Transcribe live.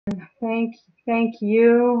Thank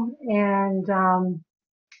you. And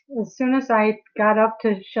as soon as I got up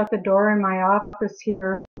to shut the door in my office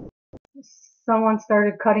here, someone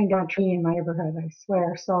started cutting down a tree in my neighborhood, I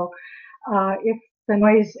swear. So if the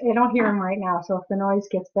noise, I don't hear him right now, so if the noise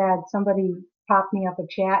gets bad, somebody pop me up a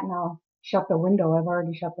chat and I'll shut the window. I've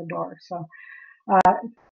already shut the door. So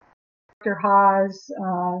Dr. Haas,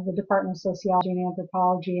 the Department of Sociology and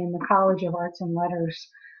Anthropology, and the College of Arts and Letters,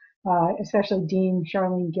 especially Dean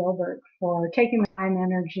Charlene Gilbert, for taking the time,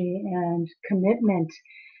 energy, and commitment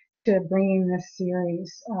to bringing this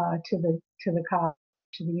series to the college,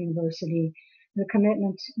 to the university. The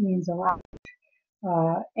commitment means a lot.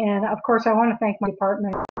 And of course, I want to thank my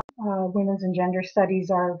department, Women's and Gender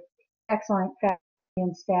Studies, our excellent faculty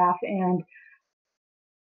and staff, and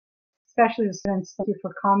especially the students. Thank you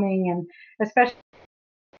for coming, and especially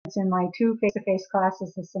in my 2 face-to-face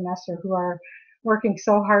classes this semester who are working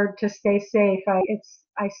so hard to stay safe.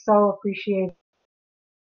 I so appreciate.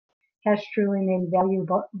 Has truly made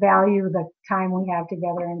value the time we have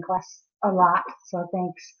together in class a lot. So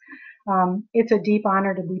thanks. It's a deep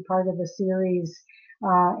honor to be part of the series,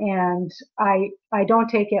 and I don't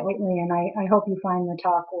take it lightly, and I hope you find the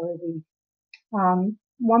talk worthy.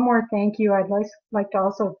 One more thank you. I'd like to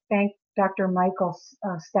also thank Dr. Michael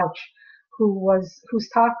Stouch, whose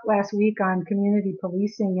talk last week on community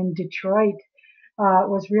policing in Detroit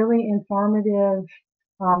was really informative,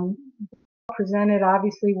 um, presented,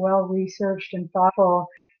 obviously well researched and thoughtful.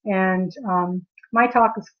 And my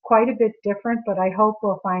talk is quite a bit different, but I hope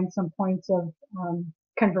we'll find some points of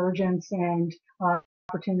convergence and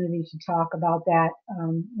opportunity to talk about that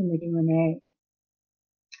in the Q&A.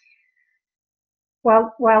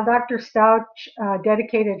 While Dr. Stouch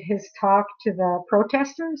dedicated his talk to the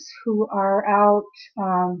protesters who are out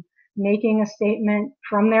making a statement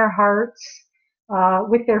from their hearts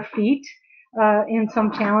with their feet in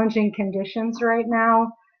some challenging conditions right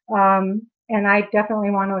now, and I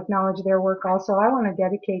definitely want to acknowledge their work also, I want to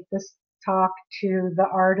dedicate this talk to the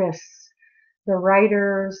artists, the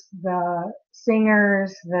writers, the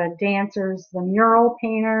singers, the dancers, the mural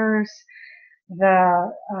painters,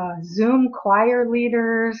 the Zoom choir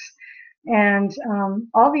leaders, and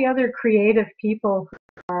all the other creative people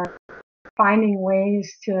who are finding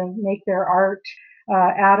ways to make their art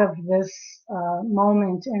out of this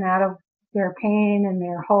moment and out of their pain and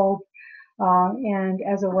their hope, and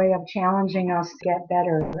as a way of challenging us to get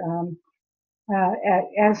better.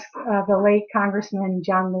 As the late Congressman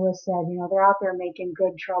John Lewis said, they're out there making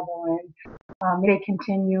good trouble, and may they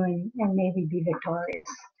continue and maybe be victorious.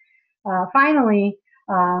 Finally,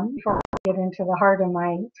 before I get into the heart of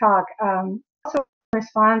my talk, also in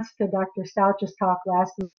response to Dr. Stouch's talk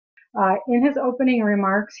last week, in his opening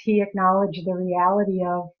remarks, he acknowledged the reality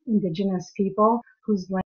of Indigenous people whose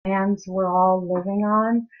lands we're all living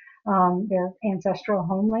on, their ancestral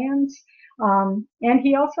homelands. And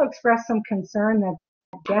he also expressed some concern that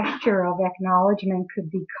the gesture of acknowledgement could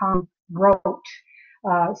become rote,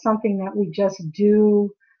 something that we just do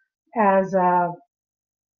as a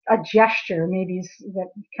gesture, maybe that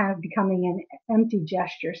kind of becoming an empty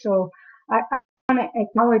gesture. So I want to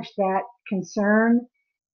acknowledge that concern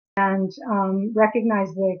and recognize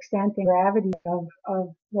the extent and gravity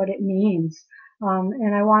of what it means.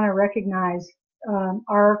 And I want to recognize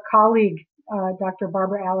our colleague, Dr.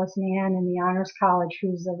 Barbara Alice Mann in the Honors College,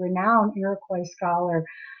 who's a renowned Iroquois scholar,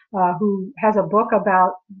 who has a book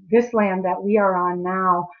about this land that we are on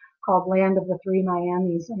now called Land of the Three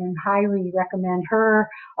Miamis, and highly recommend her,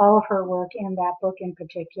 all of her work, and that book in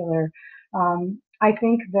particular. I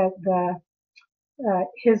think that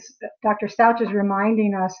Dr. Stouch is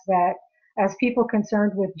reminding us that as people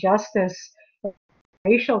concerned with justice,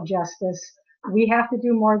 racial justice, we have to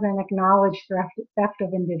do more than acknowledge theft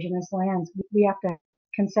of Indigenous lands. We have to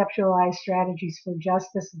conceptualize strategies for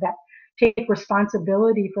justice that take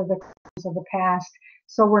responsibility for the crimes of the past,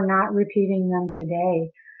 so we're not repeating them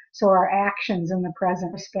today. So our actions in the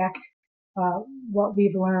present respect what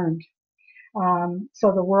we've learned.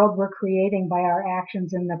 So the world we're creating by our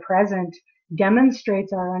actions in the present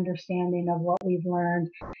demonstrates our understanding of what we've learned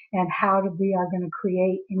and how we are going to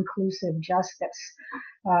create inclusive justice.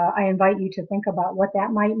 I invite you to think about what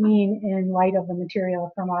that might mean in light of the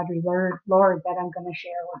material from Audre Lorde that I'm going to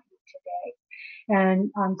share with you today.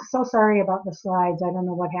 And I'm so sorry about the slides. I don't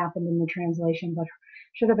know what happened in the translation, but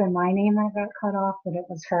should have been my name that got cut off, but it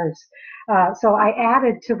was hers. So I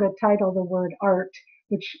added to the title the word art,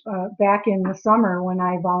 which back in the summer when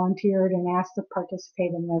I volunteered and asked to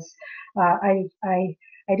participate in this, I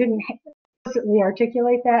didn't explicitly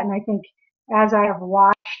articulate that, and I think as I have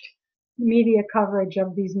watched media coverage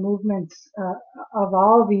of these movements, of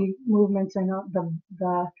all the movements and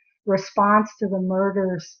the response to the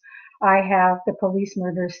murders. I have the police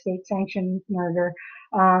murder, state-sanctioned murder.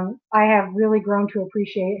 I have really grown to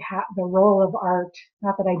appreciate the role of art.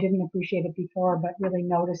 Not that I didn't appreciate it before, but really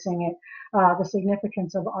noticing it, the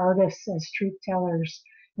significance of artists as truth tellers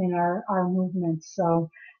in our movements. So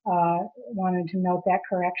wanted to note that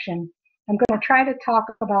correction. I'm going to try to talk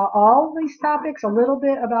about all these topics, a little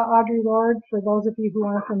bit about Audre Lorde for those of you who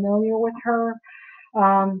aren't familiar with her,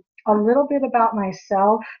 a little bit about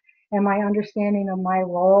myself and my understanding of my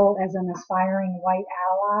role as an aspiring white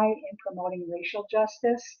ally in promoting racial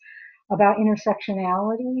justice, about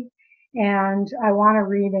intersectionality, and I want to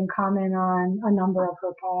read and comment on a number of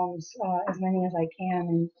her poems, as many as I can,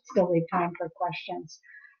 and still leave time for questions.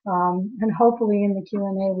 And hopefully in the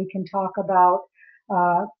Q&A we can talk about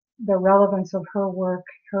the relevance of her work,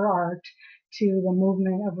 her art, to the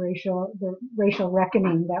movement of the racial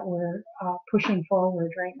reckoning that we're pushing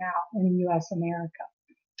forward right now in U.S. America.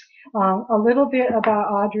 A little bit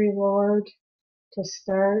about Audre Lorde to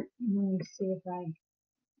start. Let me see if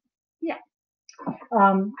yeah.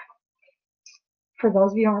 For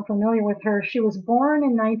those of you who aren't familiar with her, she was born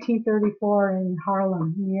in 1934 in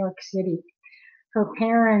Harlem, New York City. Her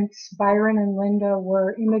parents, Byron and Linda,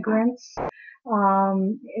 were immigrants.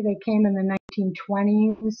 They came in the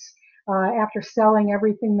 1920s after selling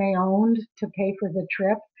everything they owned to pay for the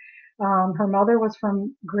trip. Her mother was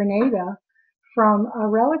from Grenada, from a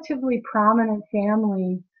relatively prominent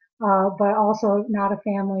family, but also not a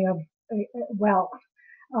family of wealth.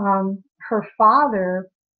 Her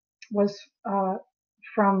father was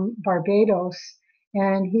from Barbados,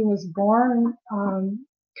 and he was born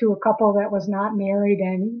to a couple that was not married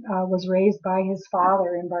and was raised by his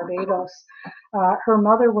father in Barbados. Her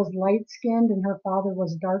mother was light-skinned and her father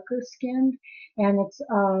was darker-skinned, and it's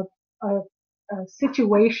a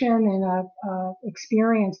situation and a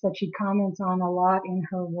experience that she comments on a lot in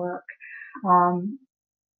her work.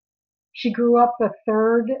 She grew up the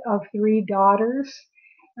third of three daughters.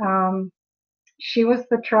 She was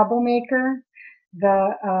the troublemaker.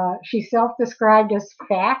 She self-described as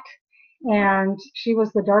fat, and she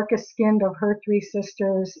was the darkest skinned of her three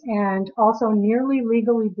sisters and also nearly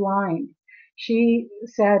legally blind. She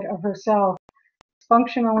said of herself,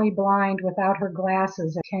 functionally blind without her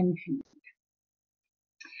glasses at 10 feet.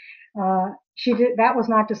 That was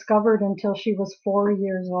not discovered until she was 4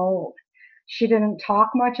 years old. She didn't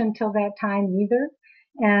talk much until that time either,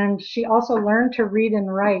 and she also learned to read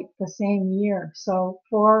and write the same year. So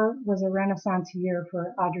 4 was a Renaissance year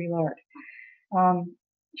for Audre Lorde.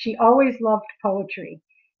 She always loved poetry.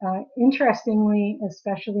 Interestingly,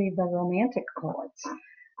 especially the Romantic poets.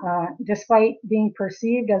 Despite being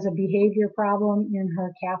perceived as a behavior problem in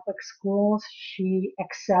her Catholic schools, she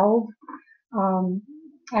excelled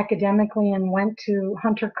academically and went to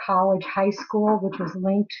Hunter College High School, which was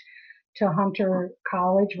linked to Hunter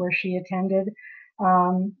College, where she attended.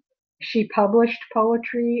 She published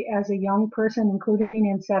poetry as a young person, including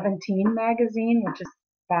in 17 magazine, which is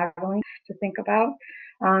boggling to think about.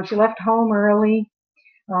 She left home early,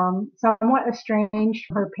 somewhat estranged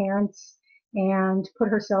from her parents, and put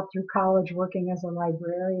herself through college working as a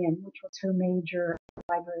librarian, which was her major,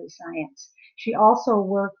 library science. She also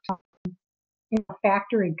worked in a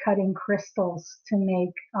factory cutting crystals to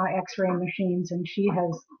make X-ray machines, and she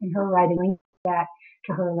has, in her writing, linked that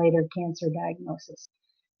to her later cancer diagnosis.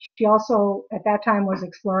 She also, at that time, was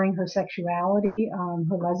exploring her sexuality,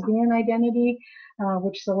 her lesbian identity,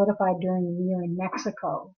 which solidified during a year in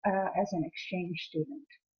Mexico as an exchange student.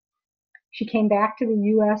 She came back to the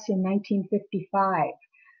U.S. in 1955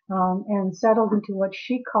 and settled into what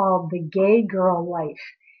she called the gay girl life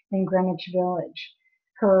in Greenwich Village.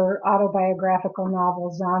 Her autobiographical novel,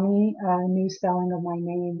 Zami, A New Spelling of My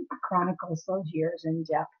Name, chronicles those years in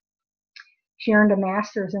depth. She earned a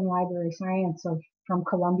master's in library science from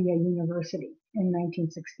Columbia University in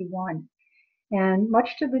 1961. And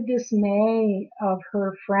much to the dismay of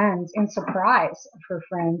her friends and surprise of her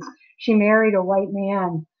friends, she married a white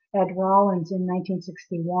man, Ed Rollins, in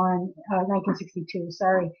 1962,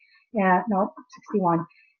 sorry. No, 61.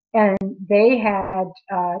 And they had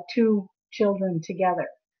 2 children together.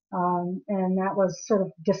 And that was sort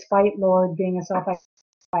of despite Lorde being a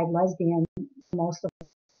self-identified lesbian most of her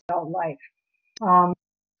adult life. In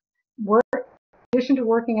addition to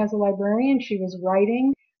working as a librarian, she was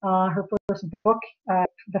writing. Her first book,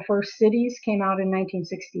 The First Cities, came out in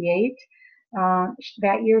 1968.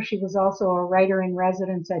 That year, she was also a writer in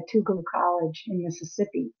residence at Tougaloo College in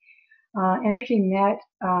Mississippi. And she met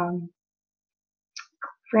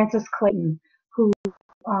Francis Clayton, who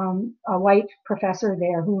a white professor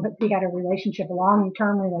there who he had a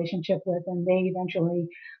long-term relationship with, and they eventually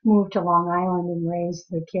moved to Long Island and raised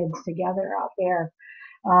the kids together out there.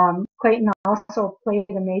 Clayton also played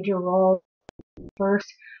a major role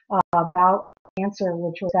first bout of cancer,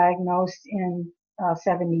 which was diagnosed in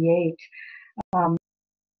 78.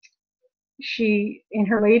 She, in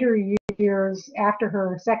her later years, after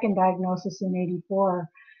her second diagnosis in 84,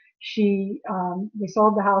 they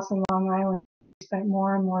sold the house in Long Island. She spent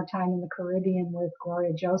more and more time in the Caribbean with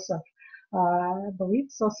Gloria Joseph, I believe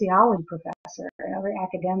sociology professor, another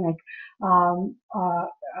academic,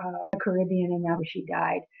 Caribbean, and after she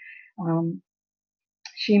died.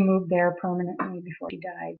 She moved there permanently before she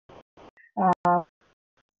died.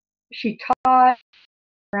 She taught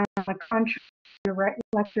around the country,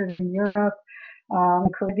 lectured in Europe, the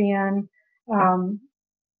Caribbean.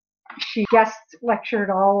 She guest lectured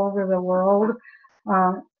all over the world.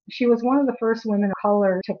 She was one of the first women of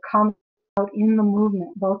color to come out in the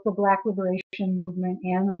movement, both the Black liberation movement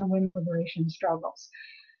and the women's liberation struggles.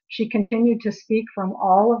 She continued to speak from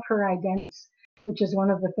all of her identities, which is one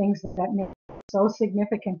of the things that makes her so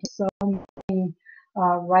significant to so many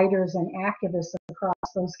writers and activists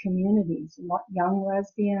across those communities. Young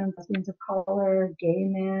lesbians, lesbians of color, gay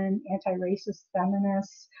men, anti-racist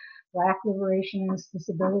feminists, Black liberationists,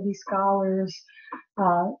 disability scholars,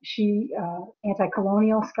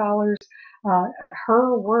 anti-colonial scholars.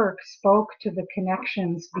 Her work spoke to the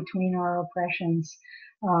connections between our oppressions,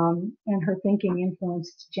 and her thinking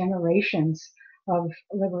influenced generations of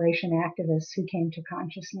liberation activists who came to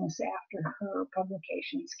consciousness after her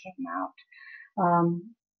publications came out.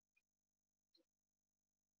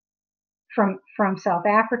 From South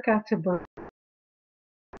Africa to Burma,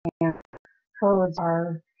 her words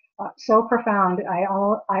are so profound. I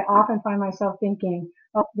often find myself thinking,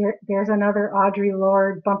 oh, there's another Audre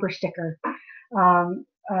Lorde bumper sticker.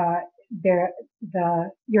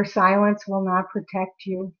 Your silence will not protect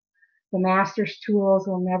you. The master's tools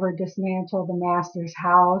will never dismantle the master's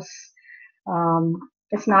house.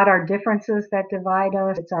 It's not our differences that divide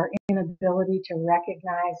us. It's our inability to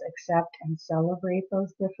recognize, accept, and celebrate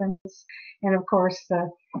those differences. And of course,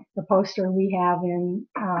 the poster we have in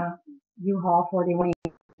U-Haul 41.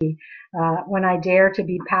 When I dare to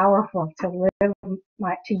be powerful, to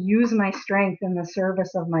use my strength in the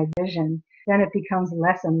service of my vision, then it becomes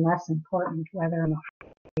less and less important whether I'm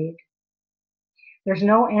afraid. There's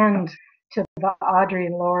no end to the Audre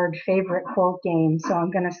Lorde favorite quote game, so I'm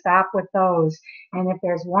going to stop with those. And if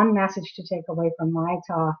there's one message to take away from my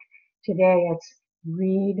talk today, it's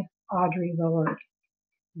read Audre Lorde.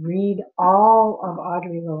 Read all of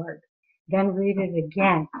Audre Lorde, then read it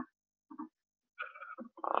again.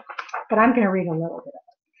 But I'm going to read a little bit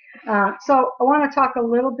of it. So I want to talk a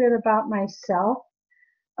little bit about myself.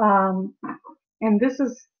 And this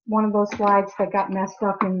is one of those slides that got messed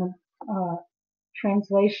up in the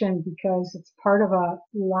translation because it's part of a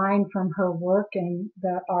line from her work, and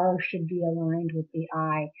the R should be aligned with the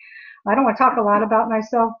I. I don't want to talk a lot about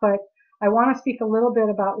myself, but I want to speak a little bit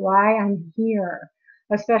about why I'm here,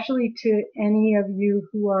 especially to any of you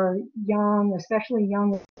who are young, especially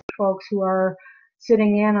young folks who are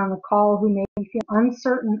sitting in on the call who may feel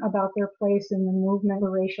uncertain about their place in the movement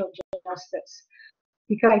for racial justice.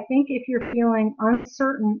 Because I think if you're feeling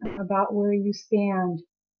uncertain about where you stand,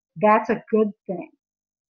 that's a good thing.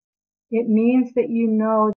 It means that you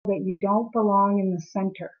know that you don't belong in the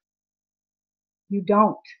center. You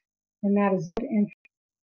don't. And that is good.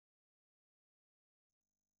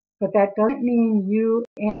 But that doesn't mean you,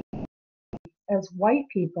 as white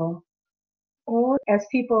people, or as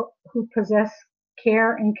people who possess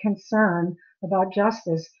care and concern about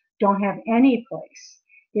justice, don't have any place.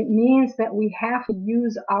 It means that we have to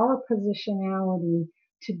use our positionality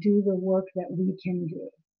to do the work that we can do.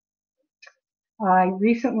 I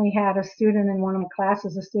recently had a student in one of my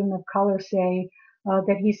classes, a student of color, say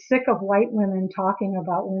that he's sick of white women talking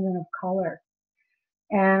about women of color.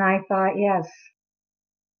 And I thought, yes,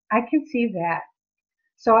 I can see that.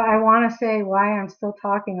 So I want to say why I'm still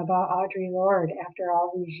talking about Audre Lorde after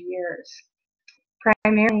all these years.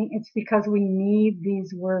 Primarily, it's because we need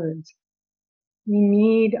these words. We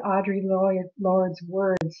need Audre Lorde's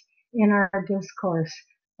words in our discourse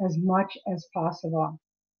as much as possible.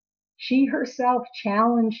 She herself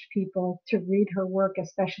challenged people to read her work,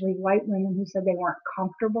 especially white women who said they weren't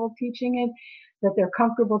comfortable teaching it, that they're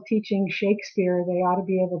comfortable teaching Shakespeare, they ought to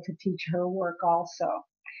be able to teach her work also.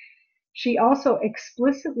 She also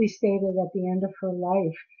explicitly stated at the end of her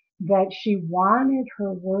life that she wanted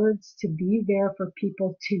her words to be there for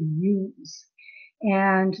people to use.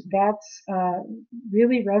 And that's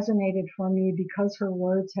really resonated for me because her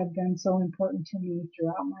words have been so important to me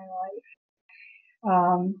throughout my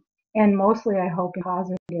life. And mostly, I hope, in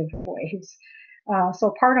positive ways.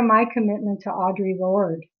 So part of my commitment to Audre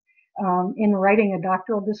Lorde, in writing a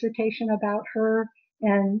doctoral dissertation about her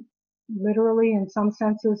and literally, in some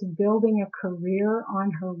senses, building a career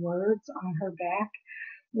on her words, on her back,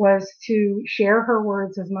 was to share her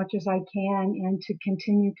words as much as I can and to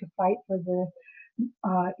continue to fight for the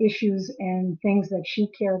issues and things that she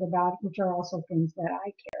cared about, which are also things that I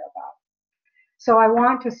care about. So I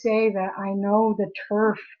want to say that I know the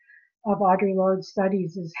turf of Audre Lorde's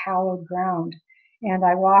studies is hallowed ground, and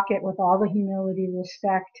I walk it with all the humility,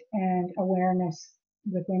 respect, and awareness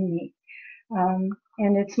within me.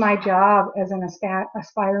 And it's my job as an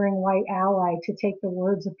aspiring white ally to take the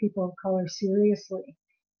words of people of color seriously,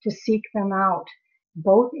 to seek them out,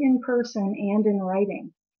 both in person and in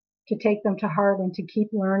writing, to take them to heart and to keep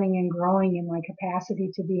learning and growing in my capacity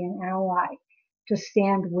to be an ally, to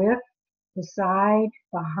stand with, beside,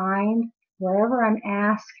 behind, wherever I'm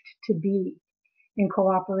asked to be, in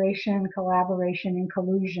cooperation, collaboration, and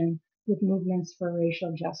collusion with movements for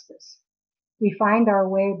racial justice. We find our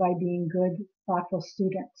way by being good, thoughtful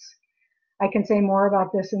students. I can say more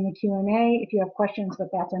about this in the Q&A if you have questions, but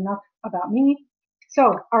that's enough about me.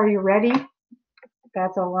 So, are you ready?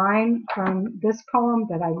 That's a line from this poem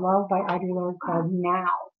that I love by Audre Lorde called Now.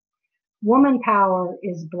 Woman power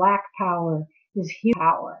is black power, is human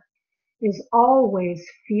power, is always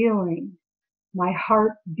feeling. My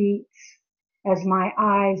heart beats as my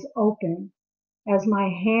eyes open, as my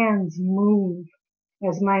hands move,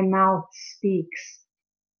 as my mouth speaks.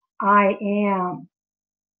 I am.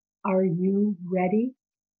 Are you ready?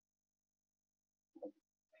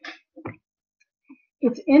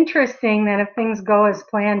 It's interesting that if things go as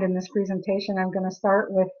planned in this presentation, I'm going to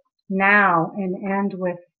start with now and end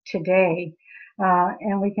with today.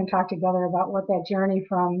 And we can talk together about what that journey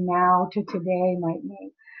from now to today might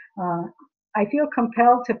mean. I feel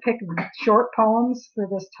compelled to pick short poems for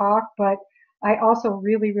this talk, but I also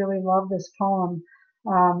really, really love this poem.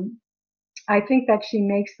 I think that she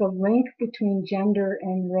makes the link between gender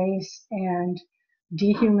and race and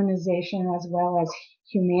dehumanization as well as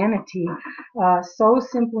humanity so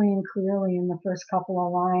simply and clearly in the first couple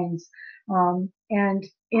of lines. And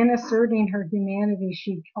in asserting her humanity,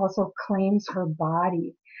 she also claims her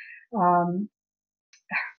body,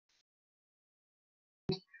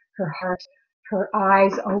 her heart, her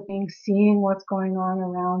eyes opening, seeing what's going on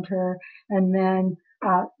around her, and then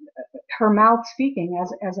her mouth speaking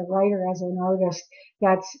as a writer, as an artist.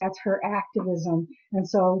 That's her activism, and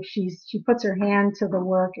so she puts her hand to the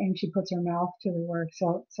work and she puts her mouth to the work.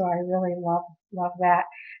 So I really love that.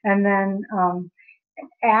 And then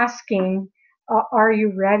asking, "Are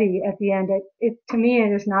you ready?" At the end, to me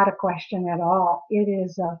it is not a question at all. It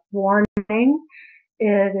is a warning.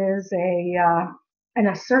 It is an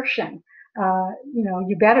assertion.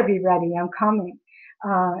 You better be ready. I'm coming.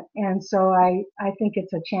 And so I think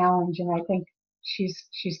it's a challenge, and I think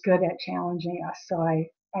she's good at challenging us. So I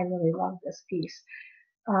really love this piece.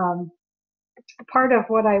 Part of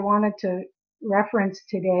what I wanted to reference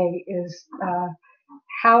today is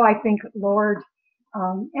how I think Lorde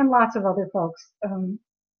and lots of other folks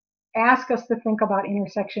ask us to think about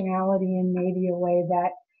intersectionality in maybe a way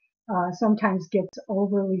that sometimes gets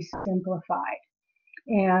overly simplified.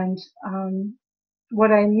 And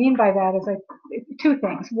what I mean by that is two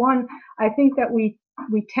things. One, I think that we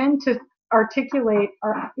tend to articulate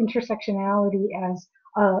our intersectionality as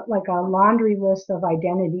like a laundry list of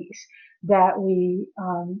identities that we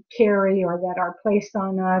carry or that are placed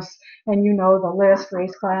on us. And you know the list: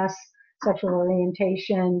 race, class, sexual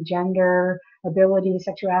orientation, gender, ability,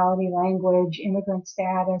 sexuality, language, immigrant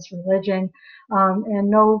status, religion,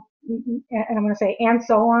 and I'm going to say, and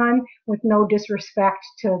so on, with no disrespect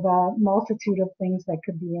to the multitude of things that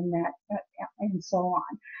could be in that, and so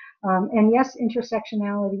on. And yes,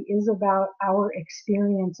 intersectionality is about our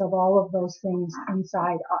experience of all of those things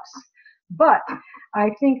inside us. But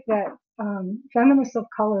I think that feminists of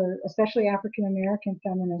color, especially African American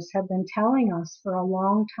feminists, have been telling us for a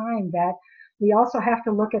long time that we also have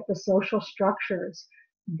to look at the social structures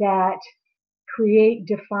that create,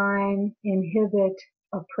 define, inhibit,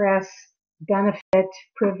 oppress, benefit,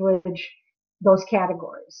 privilege, those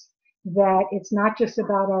categories. That it's not just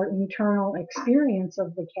about our internal experience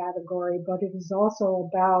of the category, but it is also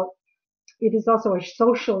a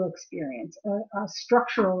social experience, a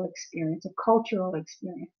structural experience, a cultural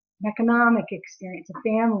experience, an economic experience, a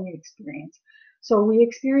family experience. So we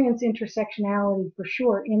experience intersectionality for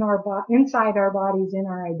sure inside our bodies, in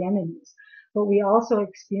our identities. but we also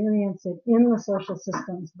experience it in the social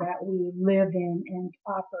systems that we live in and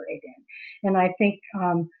operate in. And I think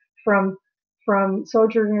from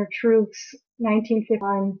Sojourner Truth's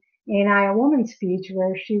 1951 Ain't I a Woman speech,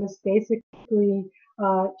 where she was basically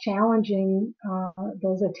challenging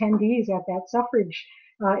those attendees at that suffrage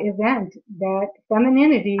event, that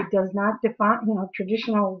femininity does not define,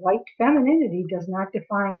 traditional white femininity does not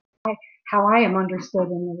define how I am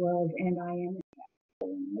understood in the world, and I am,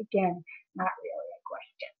 again, not really a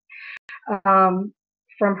question.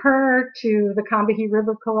 From her to the Combahee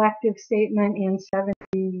River Collective statement in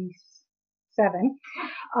 77,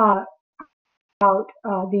 about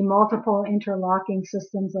the multiple interlocking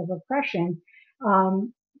systems of oppression,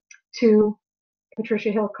 to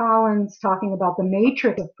Patricia Hill Collins talking about the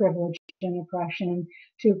matrix of privilege and oppression,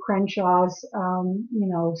 to Crenshaw's,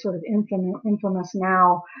 sort of infamous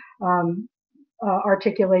now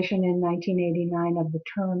articulation in 1989 of the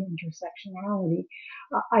term intersectionality.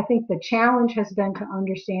 I think the challenge has been to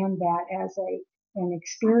understand that as an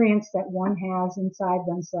experience that one has inside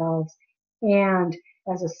themselves, and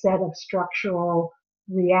as a set of structural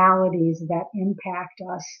realities that impact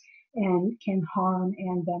us and can harm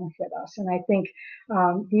and benefit us. And I think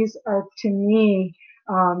these are, to me,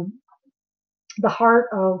 the heart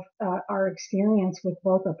of our experience with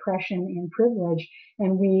both oppression and privilege.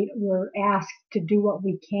 And we were asked to do what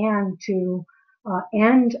we can to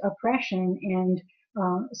end oppression and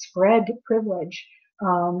spread privilege,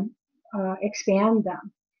 expand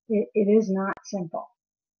them. It is not simple.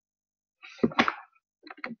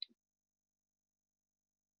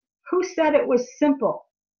 Who said it was simple?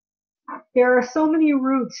 There are so many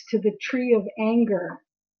roots to the tree of anger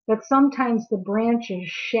that sometimes the branches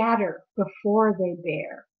shatter before they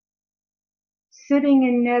bear. Sitting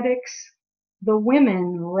in Nedics, the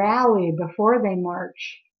women rally before they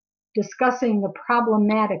march, discussing the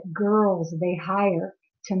problematic girls they hire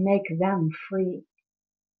to make them free.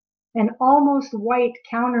 An almost white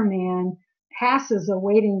counterman passes a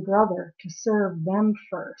waiting brother to serve them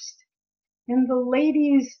first. And the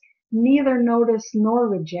ladies neither notice nor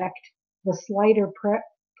reject the slighter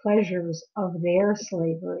pleasures of their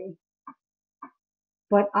slavery.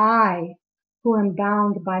 But I, who am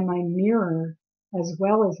bound by my mirror as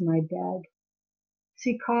well as my bed,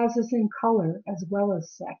 see causes in color as well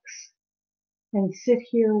as sex, and sit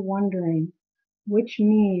here wondering which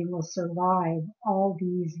me will survive all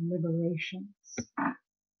these liberations.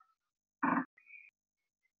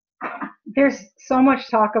 There's so much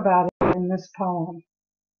talk about it in this poem,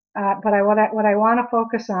 but what I want to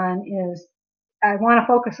focus on is, I want to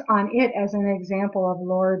focus on it as an example of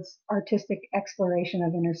Lorde's artistic exploration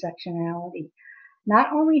of intersectionality.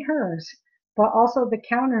 Not only hers, but also the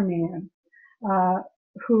counterman,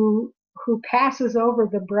 who passes over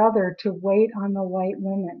the brother to wait on the white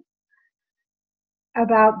women.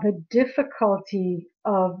 About the difficulty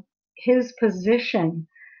of his position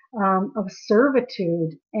of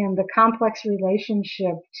servitude and the complex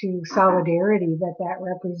relationship to solidarity that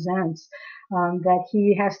represents, that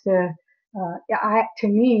he has to, to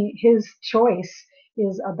me, his choice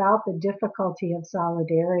is about the difficulty of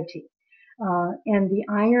solidarity, and the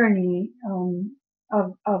irony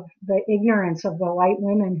of the ignorance of the white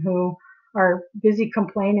women who are busy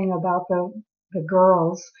complaining about the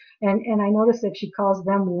girls, and I noticed that she calls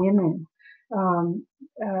them women,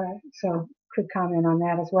 so could comment on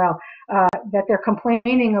that as well, that they're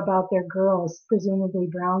complaining about their girls, presumably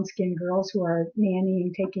brown-skinned girls who are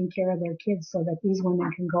nannying, taking care of their kids so that these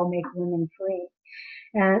women can go make women free,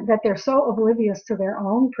 and that they're so oblivious to their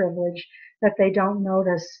own privilege that they don't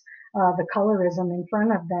notice the colorism in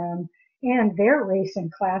front of them and their race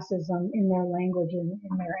and classism in their language and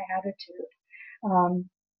in their attitude.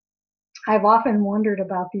 I've often wondered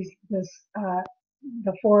about the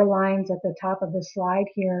 4 lines at the top of the slide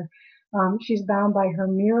here. She's bound by her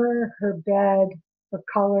mirror, her bed, her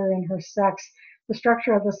color, and her sex. The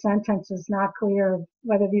structure of the sentence is not clear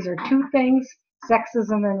whether these are 2 things,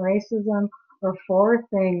 sexism and racism, or 4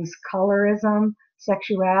 things, colorism,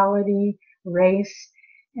 sexuality, race,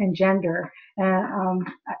 and gender. And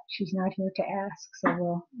she's not here to ask,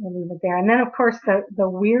 so we'll leave it there. And then, of course, the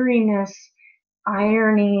weariness,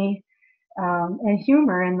 irony, and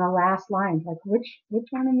humor in the last lines, like which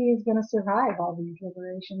one of me is going to survive all these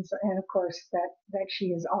liberations, and of course that she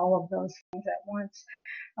is all of those things at once.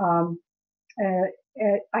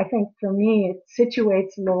 I think for me it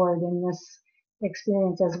situates Lorde in this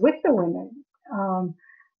experience as with the women,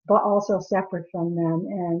 but also separate from them.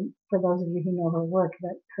 And for those of you who know her work,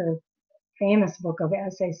 that her famous book of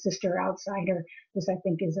essays, Sister Outsider, this I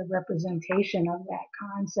think is a representation of that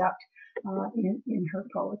concept in her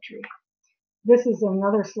poetry. This is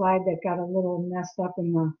another slide that got a little messed up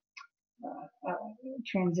in the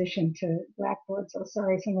transition to Blackboard, so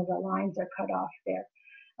sorry some of the lines are cut off there.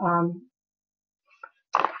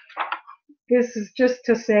 This is just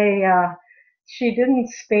to say she didn't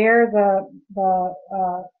spare the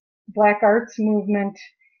Black arts movement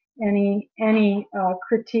any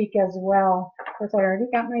critique as well. Of course, I already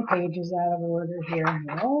got my pages out of order here.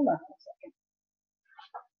 Hold on a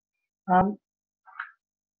second.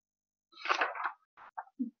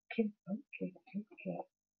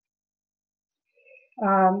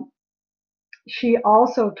 She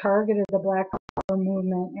also targeted the Black Power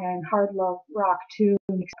movement and hard love rock too,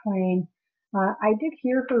 and explained. I did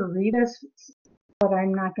hear her read this, but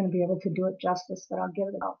I'm not going to be able to do it justice, but I'll give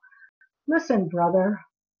it a go. Listen, brother,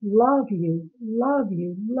 love you, love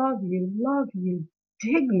you, love you, love you,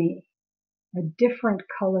 dig me, a different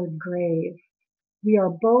colored grave. We are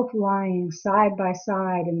both lying side by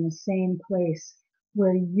side in the same place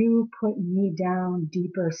where you put me down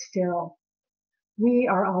deeper still. We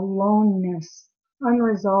are aloneness,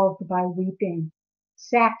 unresolved by weeping,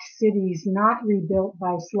 sacked cities not rebuilt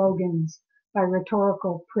by slogans, by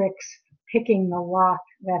rhetorical pricks, picking the lock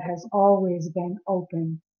that has always been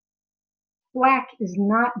open. Black is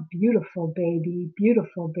not beautiful, baby,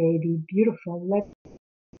 beautiful, baby, beautiful. Let's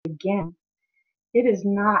begin. It is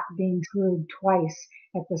not being screwed twice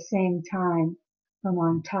at the same time, from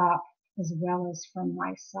on top as well as from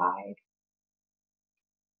my side.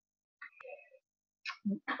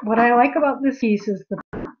 What I like about this piece is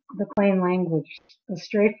the plain language, the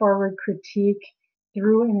straightforward critique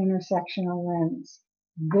through an intersectional lens.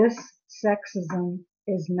 This sexism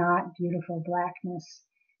is not beautiful blackness,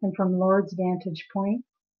 and from Lorde's vantage point,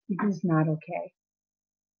 it is not okay.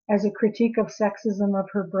 As a critique of sexism of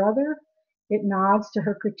her brother, it nods to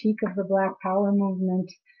her critique of the Black Power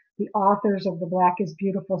movement, the authors of the Black is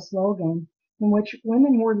Beautiful slogan, in which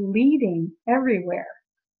women were leading everywhere,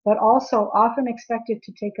 but also often expected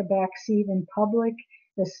to take a back seat in public,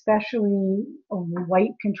 especially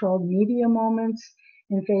white-controlled media moments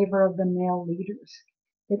in favor of the male leaders.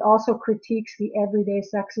 It also critiques the everyday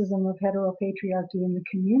sexism of heteropatriarchy in the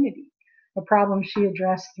community, a problem she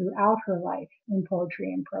addressed throughout her life in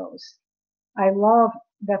poetry and prose. I love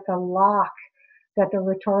that the lock that the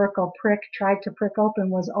rhetorical prick tried to prick open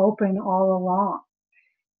was open all along.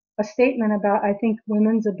 A statement about, I think,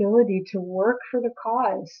 women's ability to work for the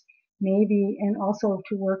cause, maybe, and also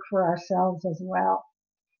to work for ourselves as well.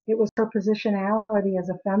 It was her positionality as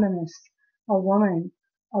a feminist, a woman,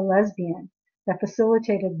 a lesbian, that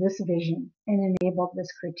facilitated this vision and enabled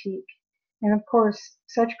this critique. And of course,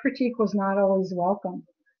 such critique was not always welcome,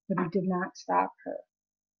 but it did not stop her.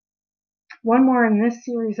 One more in this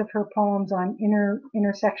series of her poems on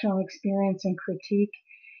intersectional experience and critique.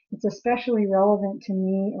 It's especially relevant to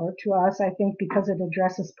me, or to us, I think, because it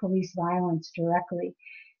addresses police violence directly.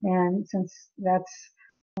 And since that's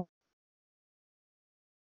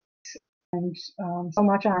so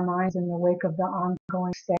much on our minds in the wake of the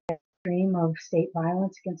ongoing stream of state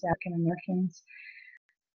violence against African Americans,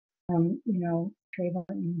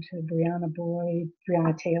 Trayvon to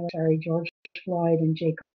Breonna Taylor, George Floyd, and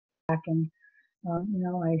Jacob Black. And,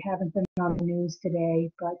 I haven't been on the news today,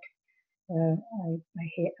 but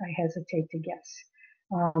I hesitate to guess.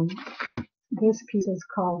 This piece is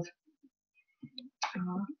called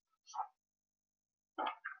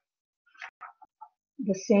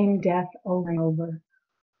The Same Death Over and Over,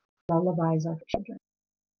 Lullabies of Children.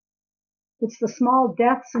 It's the small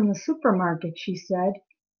deaths in the supermarket, she said,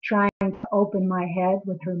 trying to open my head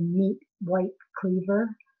with her neat white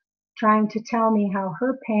cleaver, trying to tell me how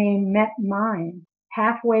her pain met mine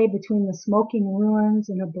halfway between the smoking ruins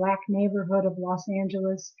in a black neighborhood of Los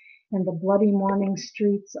Angeles and the bloody morning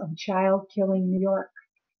streets of child-killing New York.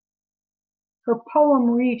 Her poem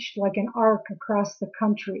reached like an arc across the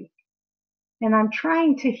country. And I'm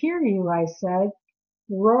trying to hear you, I said,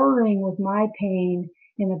 roaring with my pain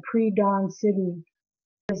in a pre-dawn city.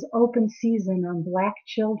 There's open season on black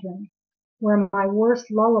children, where my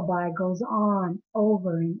worst lullaby goes on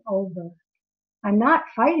over and over. I'm not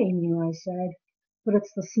fighting you, I said, but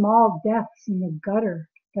it's the small deaths in the gutter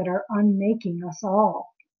that are unmaking us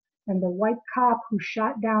all. And the white cop who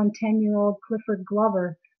shot down 10-year-old Clifford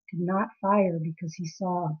Glover did not fire because he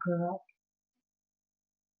saw a girl.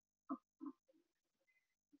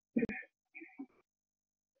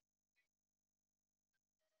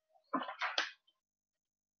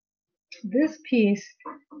 This piece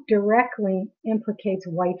directly implicates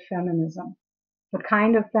white feminism, the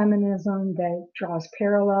kind of feminism that draws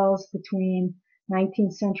parallels between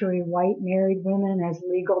 19th century white married women as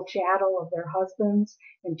legal chattel of their husbands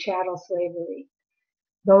and chattel slavery.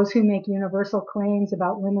 those who make universal claims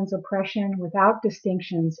about women's oppression without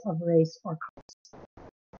distinctions of race or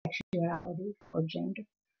sexuality or gender.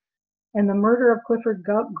 And the murder of Clifford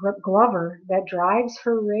Glover that drives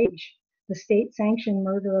her rage, the state-sanctioned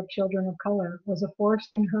murder of children of color, was a force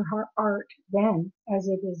in her art then as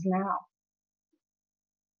it is now.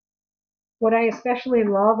 What I especially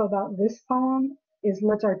love about this poem is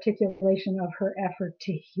Lorde's articulation of her effort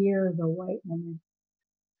to hear the white woman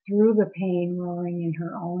through the pain roaring in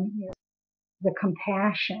her own ears, the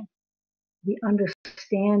compassion, the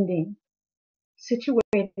understanding,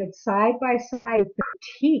 situated side by side with the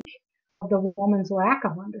critique of the woman's lack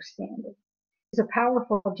of understanding, is a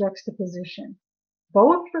powerful juxtaposition,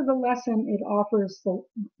 both for the lesson it offers the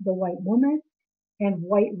white woman and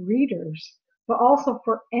white readers, but also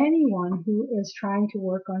for anyone who is trying to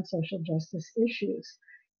work on social justice issues.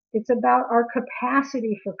 It's about our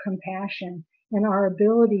capacity for compassion and our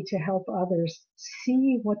ability to help others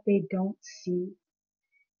see what they don't see.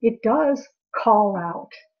 It does call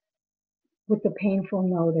out with the painful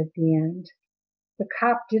note at the end. The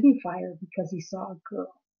cop didn't fire because he saw a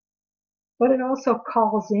girl. But it also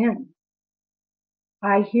calls in.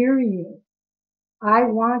 I hear you. I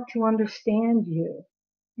want to understand you.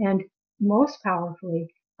 And most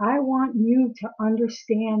powerfully, I want you to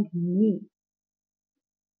understand me.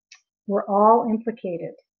 We're all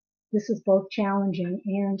implicated. This is both challenging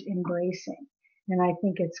and embracing. And I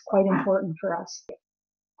think it's quite important for us.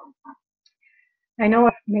 I know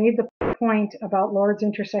I've made the point about Lorde's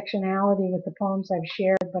intersectionality with the poems I've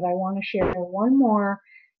shared, but I want to share one more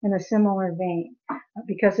in a similar vein,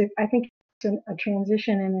 because I think it's a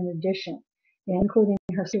transition and an addition, including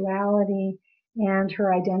her sexuality and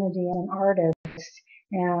her identity as an artist,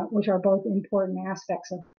 which are both important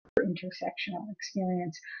aspects of her intersectional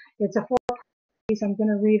experience. It's a four-part piece. I'm going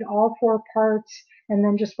to read all four parts and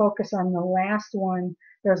then just focus on the last one.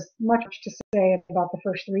 There's much to say about the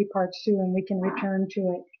first three parts too, and we can return to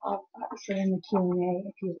it obviously in the Q&A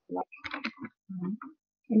if you like.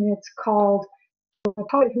 And it's called The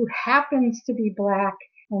Poet Who Happens to Be Black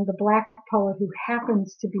and the Black Poet Who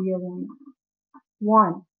Happens to Be a Woman.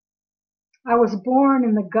 1. I was born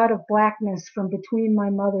in the gut of blackness from between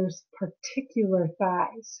my mother's particular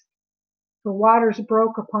thighs. The waters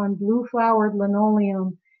broke upon blue-flowered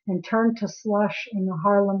linoleum and turned to slush in the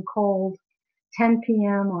Harlem cold, 10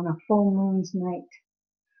 p.m. on a full moon's night.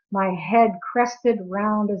 My head crested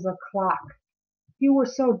round as a clock. You were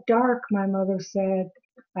so dark, my mother said.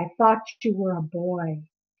 I thought you were a boy.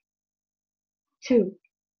 2.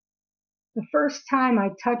 The first time I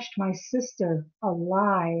touched my sister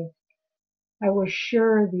alive, I was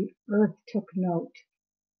sure the earth took note.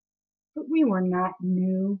 But we were not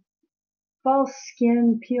new. False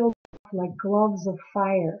skin peeled off like gloves of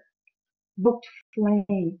fire. Booked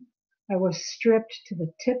flame. I was stripped to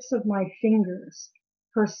the tips of my fingers.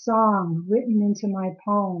 Her song written into my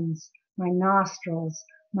palms, my nostrils,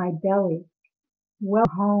 my belly. Well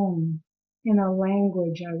home in a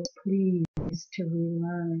language I was pleased to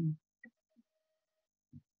relearn.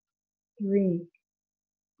 3.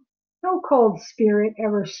 No cold spirit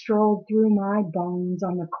ever strolled through my bones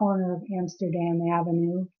on the corner of Amsterdam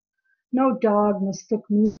Avenue. No dog mistook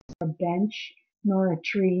me for a bench, nor a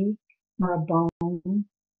tree, nor a bone.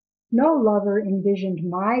 No lover envisioned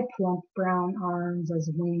my plump brown arms as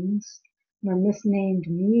wings, nor misnamed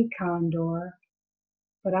me condor.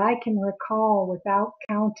 But I can recall without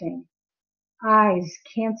counting, eyes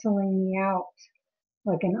canceling me out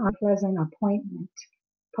like an unpleasant appointment,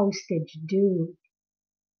 postage due,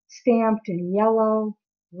 stamped in yellow,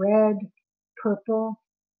 red, purple,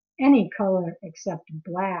 any color except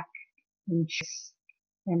black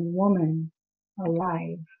and woman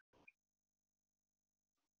alive.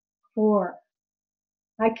 4.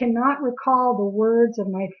 I cannot recall the words of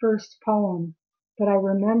my first poem, but I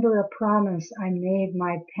remember a promise I made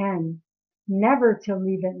my pen, never to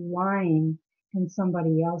leave it lying in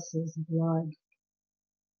somebody else's blood.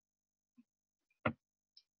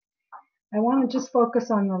 I want to just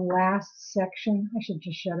focus on the last section. I should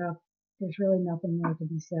just shut up. There's really nothing more to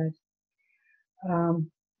be said.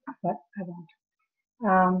 But I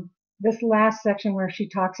won't. This last section where she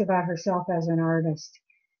talks about herself as an artist,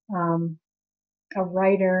 a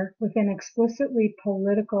writer with an explicitly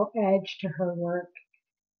political edge to her work.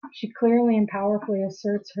 She clearly and powerfully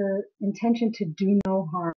asserts her intention to do no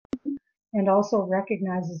harm and also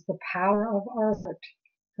recognizes the power of art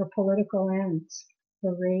for political ends,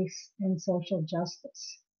 for race and social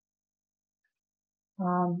justice.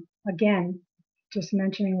 Again, just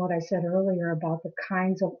mentioning what I said earlier about the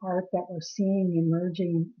kinds of art that we're seeing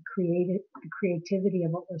emerging, the creativity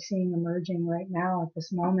of what we're seeing emerging right now at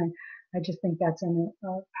this moment. I just think that's a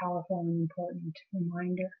powerful and important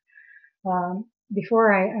reminder.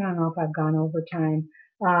 Before I don't know if I've gone over time,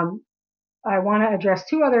 um, I want to address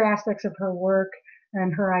two other aspects of her work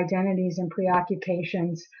and her identities and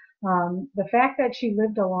preoccupations. The fact that she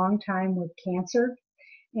lived a long time with cancer,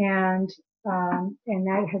 and and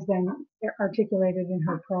that has been articulated in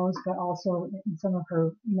her prose, but also in some of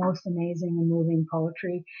her most amazing and moving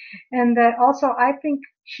poetry. And that also, I think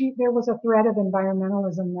there was a thread of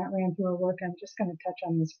environmentalism that ran through her work. I'm just going to touch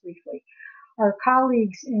on this briefly. Our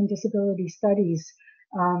colleagues in disability studies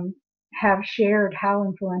um, have shared how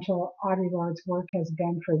influential Audre Lorde's work has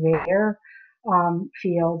been for their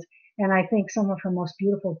field. And I think some of her most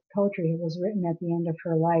beautiful poetry was written at the end of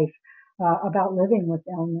her life about living with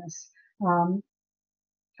illness. Um,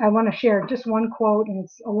 I want to share just one quote, and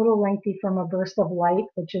it's a little lengthy, from A Burst of Light,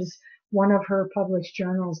 which is one of her published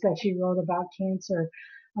journals that she wrote about cancer,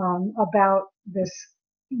 about this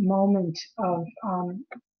moment of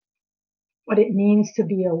what it means to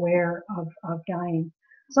be aware of dying.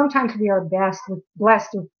 Sometimes we are blessed with,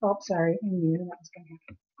 oh, sorry, I knew that was going to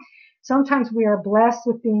happen. Sometimes we are blessed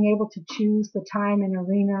with being able to choose the time and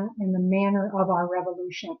arena and the manner of our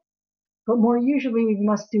revolution. But more usually we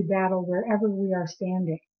must do battle wherever we are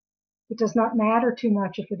standing. It does not matter too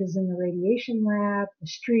much if it is in the radiation lab, the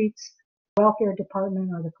streets, the welfare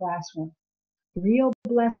department, or the classroom. The real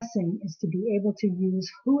blessing is to be able to use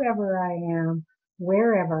whoever I am,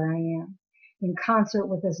 wherever I am, in concert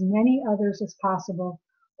with as many others as possible,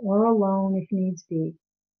 or alone if needs be.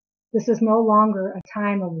 This is no longer a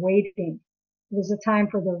time of waiting. It is a time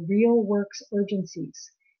for the real work's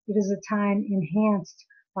urgencies. It is a time enhanced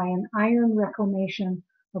by an iron reclamation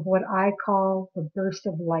of what I call the burst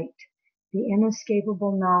of light, the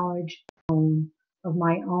inescapable knowledge of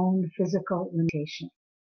my own physical limitation.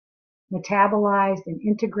 Metabolized and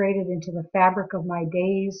integrated into the fabric of my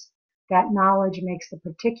days, that knowledge makes the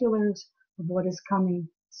particulars of what is coming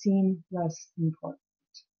seem less important.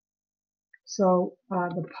 So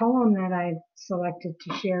the poem that I've selected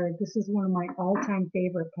to share, this is one of my all-time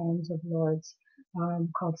favorite poems of Lorde's,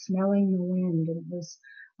 called "Smelling the Wind." It was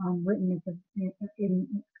written at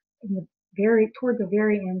toward the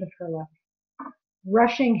very end of her life.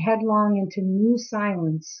 Rushing headlong into new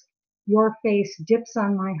silence, your face dips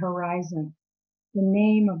on my horizon, the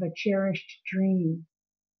name of a cherished dream,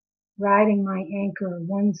 riding my anchor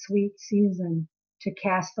one sweet season to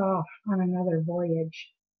cast off on another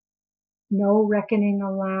voyage. No reckoning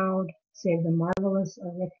allowed, save the marvelous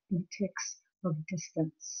arithmetics of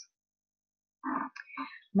distance.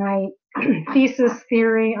 My thesis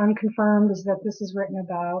theory, unconfirmed, is that this is written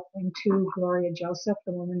about into Gloria Joseph,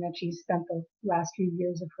 the woman that she spent the last few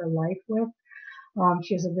years of her life with.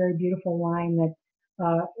 She has a very beautiful line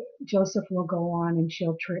that Joseph will go on and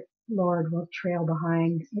Lorde will trail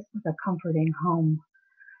behind with a comforting hum,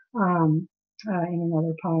 in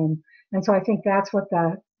another poem. And so I think that's what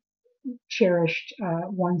the cherished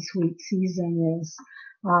one sweet season is.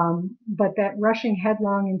 But that rushing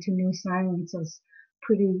headlong into new silence is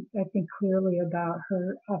pretty, I think, clearly about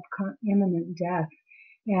her imminent death.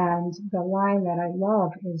 And the line that I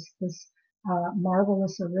love is this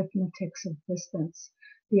marvelous arithmetics of distance.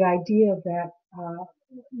 The idea that,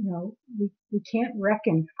 we can't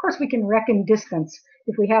reckon. Of course, we can reckon distance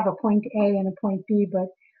if we have a point A and a point B, but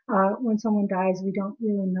when someone dies, we don't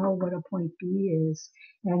really know what a point B is.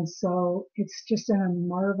 And so it's just a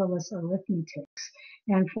marvelous arithmetics.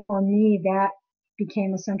 And for me, that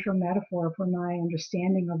became a central metaphor for my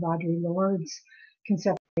understanding of Audre Lorde's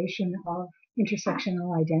conceptualization of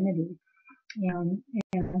intersectional identity. And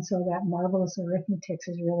so that marvelous arithmetics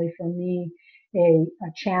is really for me a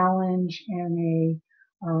challenge and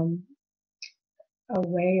a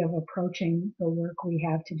way of approaching the work we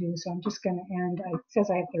have to do. So I'm just going to end. It says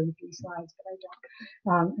I have 33 slides, but I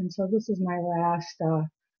don't. And so this is my last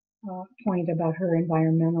point about her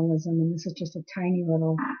environmentalism, and this is just a tiny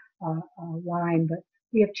little line, but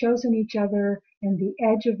we have chosen each other and the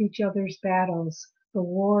edge of each other's battles. The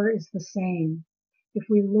war is the same. If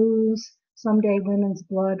we lose, someday women's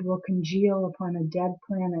blood will congeal upon a dead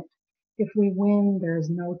planet. If we win, there is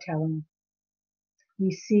no telling.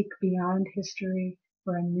 We seek beyond history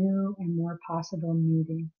for a new and more possible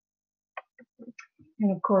meeting.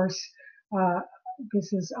 And of course,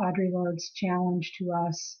 this is Audre Lorde's challenge to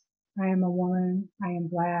us. I am a woman, I am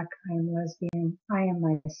black, I am lesbian, I am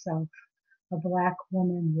myself, a black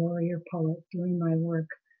woman warrior poet doing my work.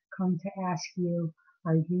 Come to ask you,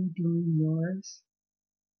 are you doing yours?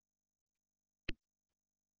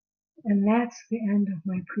 And that's the end of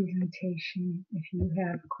my presentation. If you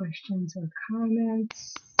have questions or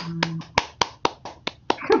comments.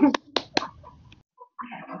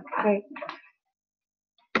 Great.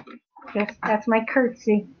 That's my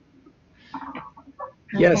curtsy.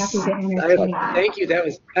 I'm Yes, happy to entertain. thank you. That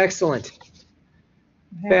was excellent.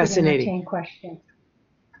 I'm happy to Fascinating. entertain questions.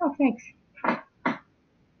 Oh, thanks.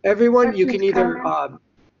 Everyone, you Questions, can either comments?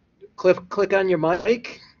 click on your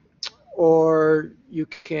mic, or you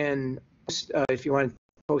can, if you want to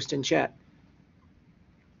post in chat.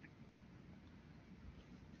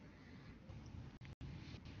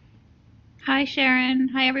 Hi, Sharon.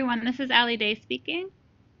 Hi, everyone. This is Allie Day speaking.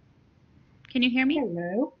 Can you hear me?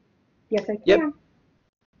 Hello. Yes, I Yep.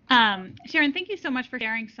 can. Sharon, thank you so much for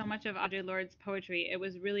sharing so much of Audre Lorde's poetry. It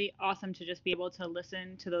was really awesome to just be able to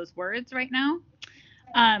listen to those words right now.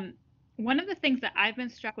 One of the things that I've been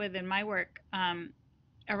struck with in my work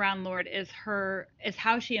around Lorde is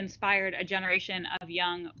how she inspired a generation of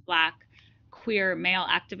young Black queer male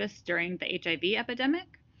activists during the HIV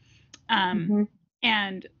epidemic. Mhm.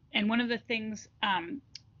 And one of the things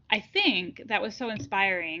I think that was so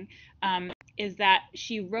inspiring is that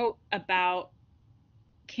she wrote about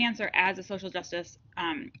cancer as a social justice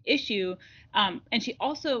issue, and she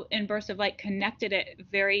also, in Burst of Light, connected it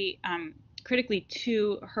very critically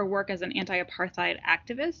to her work as an anti-apartheid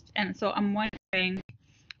activist. And so I'm wondering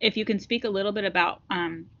if you can speak a little bit about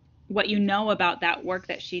what you know about that work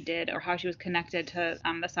that she did, or how she was connected to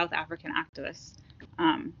the South African activists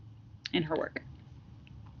in her work.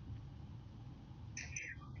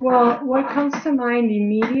 Well, what comes to mind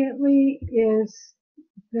immediately is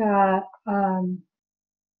the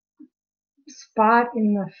spot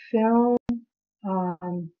in the film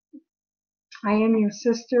I Am Your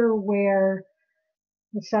Sister, where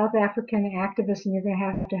the South African activist, and you're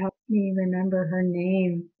going to help me remember her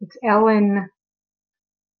name. It's Ellen,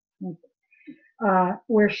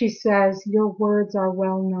 where she says, "Your words are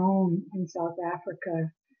well known in South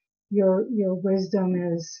Africa. Your wisdom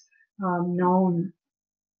is known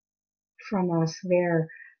from us there."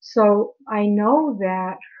 So I know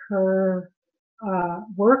that her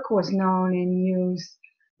work was known and used.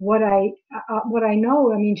 What I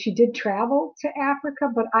know, I mean, she did travel to Africa,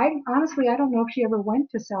 but honestly I don't know if she ever went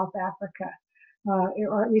to South Africa,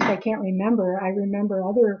 or at least I can't remember. I remember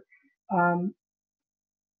other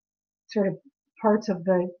sort of parts of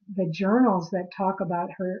the journals that talk about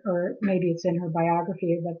her, or maybe it's in her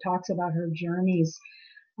biography that talks about her journeys.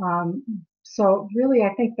 Um, so really,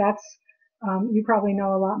 I think that's you probably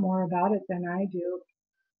know a lot more about it than I do.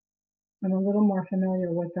 I'm a little more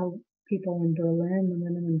familiar with the people in Berlin, the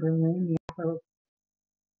women in Berlin, the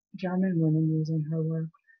Afro-German women using her work.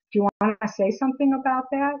 Do you want to say something about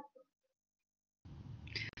that?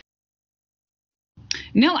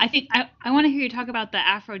 No, I think I want to hear you talk about the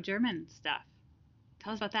Afro-German stuff.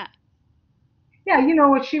 Tell us about that. Yeah, you know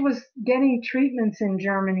what? She was getting treatments in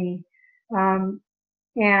Germany,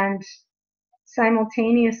 and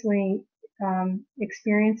simultaneously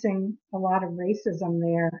experiencing a lot of racism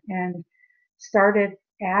there, and started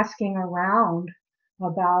asking around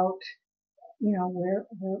about, where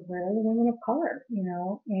are the women of color,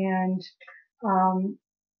 and um,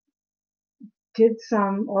 did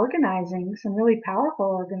some organizing, some really powerful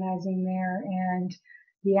organizing there, and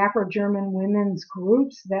the Afro-German women's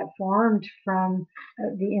groups that formed from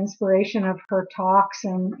the inspiration of her talks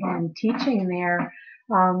and teaching there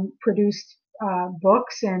produced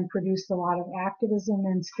books and produced a lot of activism.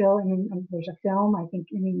 And still, I mean, there's a film, I think,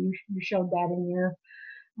 I mean, you showed that in your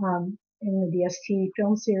in the DST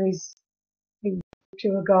film series a year or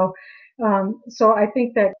two ago. So I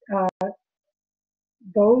think that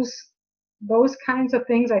those those kinds of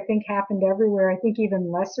things, I think, happened everywhere. I think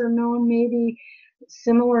even lesser known, maybe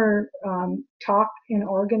similar talk and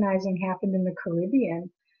organizing happened in the Caribbean.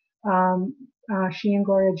 She and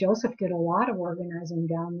Gloria Joseph did a lot of organizing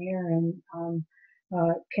down there, and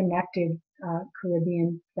connected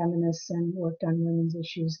Caribbean feminists and worked on women's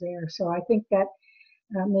issues there. So I think that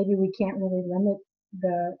maybe we can't really limit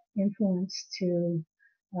the influence to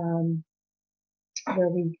um, where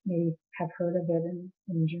we may have heard of it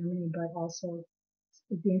in Germany, but also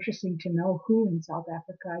it'd be interesting to know who in South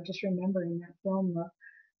Africa. I just remember in that film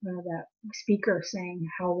that speaker saying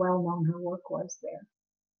how well known her work was there.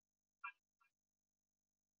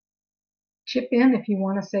 Chip in if you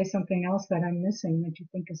want to say something else that I'm missing that you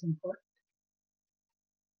think is important.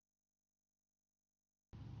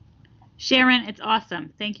 Sharon, it's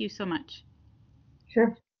awesome. Thank you so much.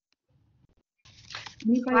 Sure.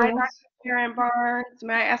 Anybody Hi, else? Dr. Sharon Barnes.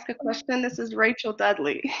 May I ask a question? This is Rachel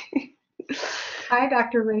Dudley. Hi,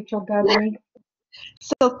 Dr. Rachel Dudley.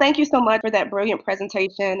 So thank you so much for that brilliant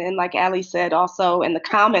presentation. And like Ali said also, and the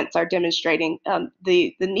comments are demonstrating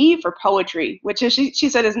the need for poetry, which is, she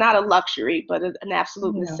said is not a luxury, but an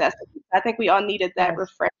absolute necessity. I think we all needed that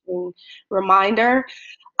refreshing reminder.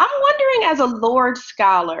 I'm wondering, as a Lorde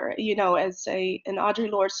scholar, you know, as an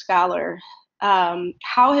Audre Lorde scholar,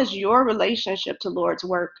 how has your relationship to Lorde's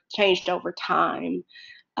work changed over time?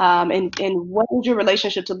 And what is your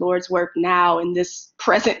relationship to Lorde's work now in this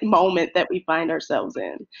present moment that we find ourselves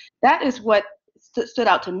in? That is what stood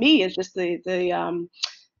out to me, is just the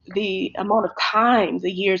amount of time,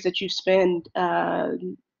 the years that you spend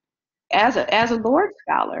as a Lorde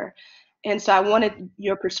scholar. And so I wanted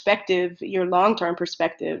your perspective, your long-term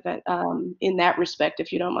perspective, in that respect,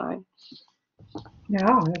 if you don't mind.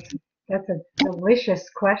 No, that's a delicious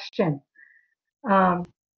question.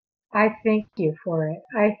 I thank you for it.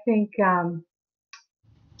 I think,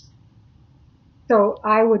 so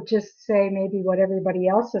I would just say maybe what everybody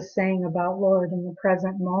else is saying about Lorde in the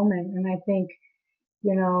present moment. And I think,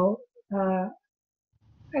 you know,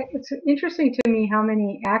 it's interesting to me how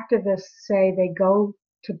many activists say they go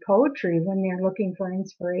to poetry when they're looking for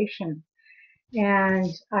inspiration. And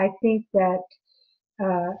I think that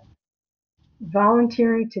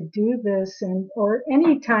volunteering to do this, or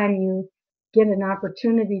any time you get an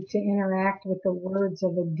opportunity to interact with the words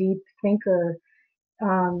of a deep thinker,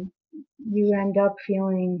 you end up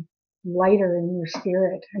feeling lighter in your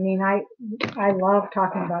spirit. I mean, I love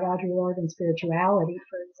talking about Audre Lorde and spirituality,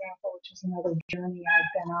 for example, which is another journey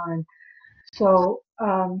I've been on. So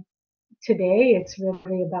today it's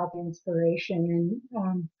really about the inspiration,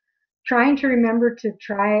 and trying to remember to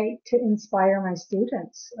try to inspire my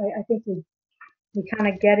students. I think we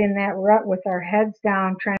kind of get in that rut with our heads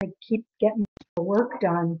down, trying to keep getting the work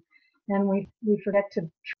done, and we forget to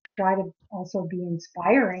try to also be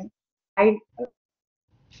inspiring. I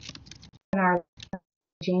our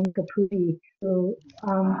Jane Caputi, who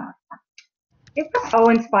it was so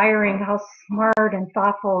inspiring how smart and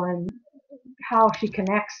thoughtful and how she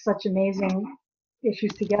connects such amazing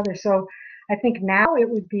issues together. So I think now it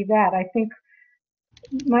would be that. I think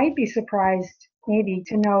you might be surprised maybe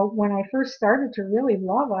to know when I first started to really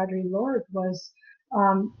love Audre Lorde was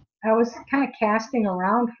I was kind of casting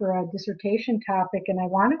around for a dissertation topic, and I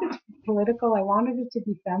wanted it to be political. I wanted it to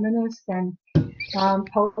be feminist, and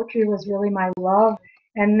poetry was really my love.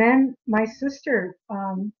 And then my sister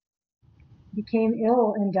became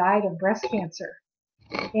ill and died of breast cancer.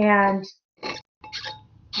 And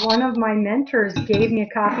one of my mentors gave me a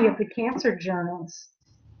copy of the cancer journals.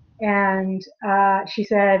 And she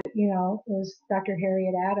said, you know, it was Dr.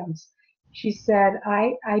 Harriet Adams. She said,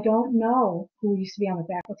 I don't know, who used to be on the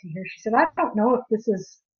faculty here. She said, I don't know if this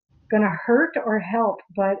is going to hurt or help,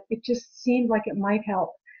 but it just seemed like it might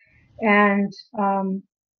help. And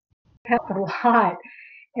helped a lot.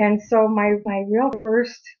 And so my real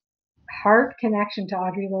first heart connection to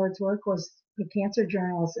Audre Lorde's work was the cancer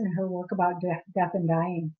journals and her work about death and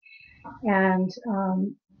dying. And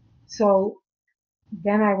so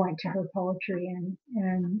then I went to her poetry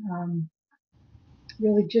and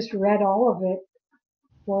really just read all of it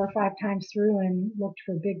 4 or 5 times through and looked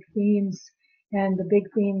for big themes. And the big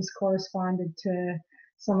themes corresponded to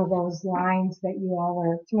some of those lines that you all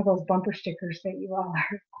are, some of those bumper stickers that you all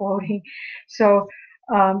are quoting. So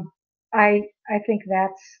I think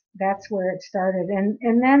that's where it started.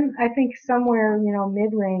 And then I think somewhere, you know,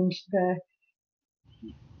 mid-range,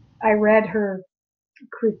 I read her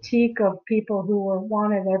critique of people who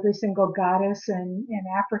wanted every single goddess and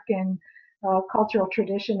African cultural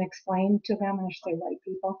tradition explained to them, and I should say white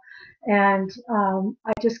people. And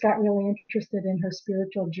I just got really interested in her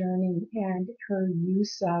spiritual journey and her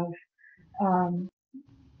use of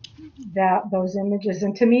those images.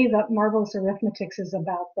 And to me, the Marvelous Arithmetics is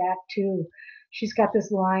about that too. She's got this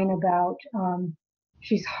line about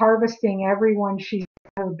she's harvesting everyone she's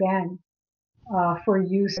ever been for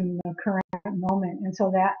use in the current moment. And so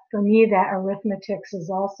that, for me, that arithmetics is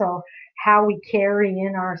also how we carry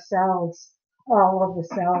in ourselves all of the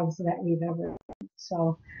selves that we've ever been.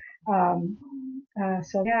 So,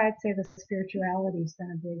 so yeah, I'd say the spirituality's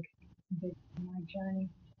been a big in my journey.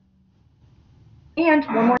 And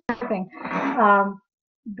one more thing,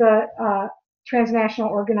 the transnational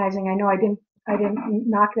organizing. I know I didn't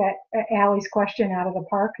knock that Allie's question out of the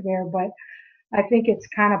park there, but I think it's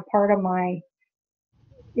kind of part of my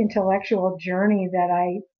intellectual journey that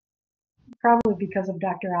I, probably because of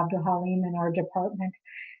Dr. Abdul Halim in our department,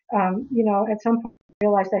 you know, at some point I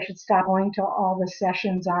realized I should stop going to all the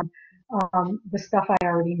sessions on the stuff I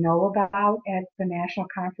already know about at the national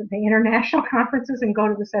conference, the international conferences, and go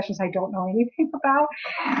to the sessions I don't know anything about.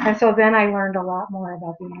 And so then I learned a lot more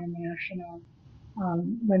about the international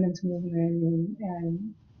women's movement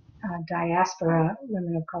and diaspora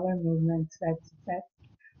women of color movements that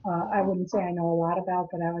I wouldn't say I know a lot about,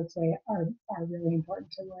 but I would say are really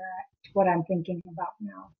important to what I'm thinking about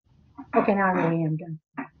now. Okay, now I really am done.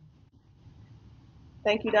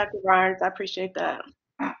 Thank you, Dr. Barnes. I appreciate that.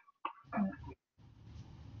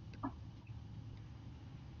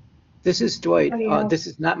 This is Dwight. Anybody else? This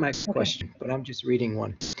is not my Okay. question, but I'm just reading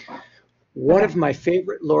one. One of my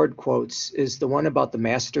favorite Lorde quotes is the one about the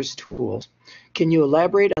master's tools. Can you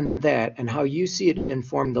elaborate on that and how you see it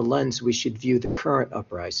inform the lens we should view the current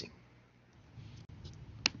uprising?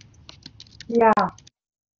 Yeah,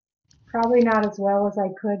 probably not as well as I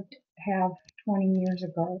could have 20 years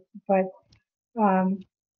ago, but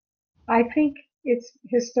I think it's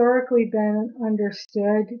historically been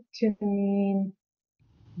understood to mean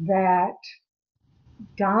that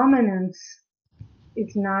dominance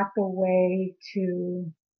is not the way to,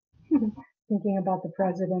 thinking about the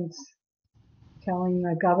presidents telling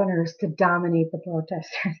the governors to dominate the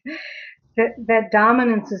protesters, that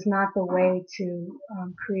dominance is not the way to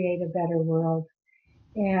create a better world.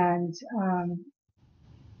 And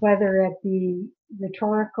whether it be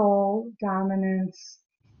rhetorical dominance,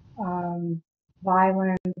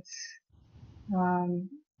 violence,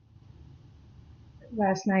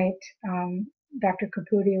 last night Dr.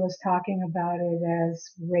 Caputi was talking about it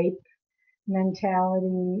as rape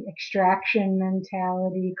mentality, extraction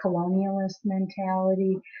mentality, colonialist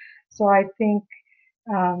mentality. So I think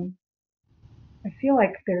I feel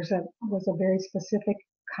like was a very specific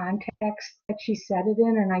context that she said it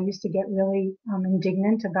in, and I used to get really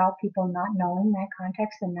indignant about people not knowing that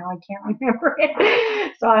context, and now I can't remember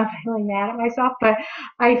it. So I'm really mad at myself. But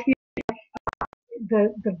I feel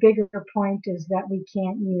the bigger point is that we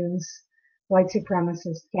can't use white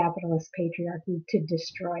supremacist capitalist patriarchy to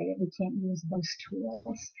destroy it. We can't use those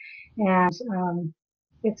tools. And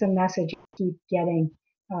it's a message I keep getting.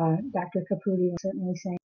 Dr. Caputi was certainly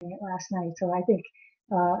saying it last night. So I think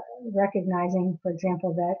recognizing, for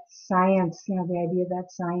example, that science, the idea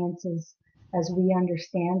that science is as we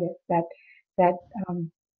understand it, that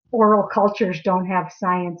oral cultures don't have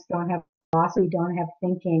science, don't have philosophy, don't have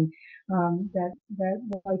thinking, that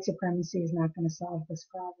white supremacy is not going to solve this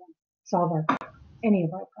problem, solve any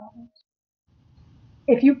of our problems.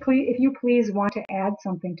 If you please want to add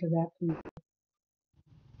something to that, please.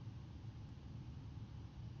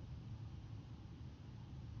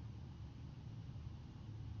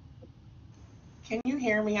 Can you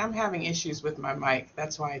hear me? I'm having issues with my mic.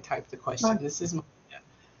 That's why I typed the question. This is my...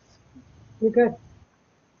 You're good.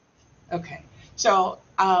 Okay. So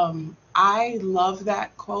I love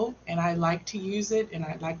that quote, and I like to use it, and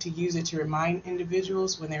I'd like to use it to remind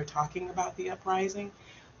individuals when they're talking about the uprising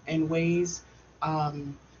in ways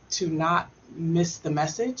to not miss the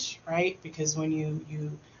message, right? Because when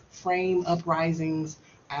you frame uprisings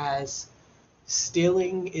as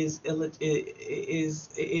stealing it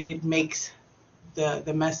makes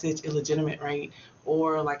the message illegitimate, right?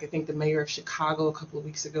 Or like I think the mayor of Chicago a couple of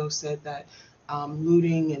weeks ago said that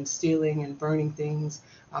looting and stealing and burning things,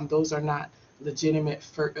 those are not legitimate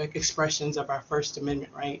expressions of our First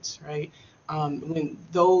Amendment rights, right? When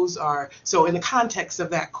those are, so in the context of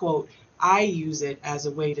that quote, I use it as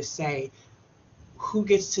a way to say, who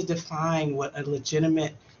gets to define what a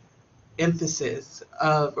legitimate emphasis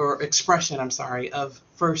of, or expression, I'm sorry, of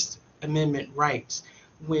First Amendment rights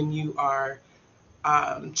when you are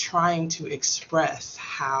trying to express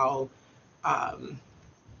how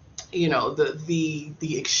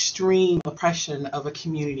the extreme oppression of a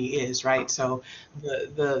community is, right? So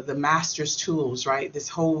the master's tools, right? This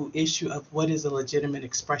whole issue of what is a legitimate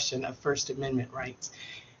expression of First Amendment rights,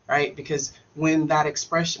 right? Because when that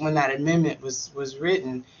amendment was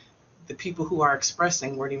written, the people who are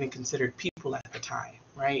expressing weren't even considered people at the time,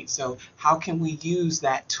 right? So how can we use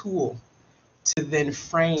that tool to then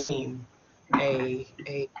frame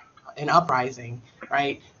an uprising,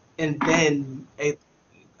 right? And then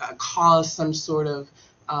cause some sort of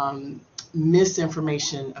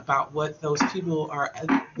misinformation about what those people are,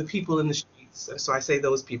 the people in the streets. So I say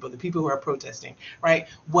those people, the people who are protesting, right?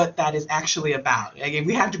 What that is actually about. Again,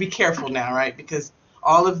 we have to be careful now, right? Because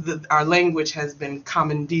all of our language has been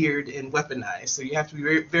commandeered and weaponized. So you have to be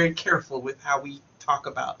very, very careful with how we talk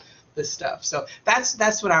about this stuff. So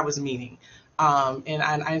that's what I was meaning. And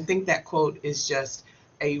I think that quote is just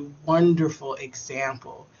a wonderful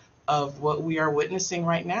example of what we are witnessing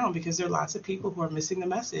right now, because there are lots of people who are missing the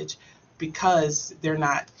message because they're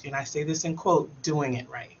not, and I say this in quote, doing it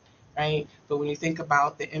right, right? But when you think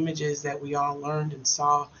about the images that we all learned and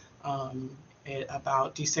saw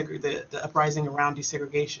about the uprising around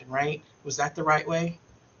desegregation, right? Was that the right way?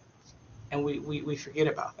 and we forget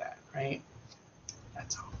about that, right?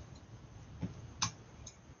 That's all.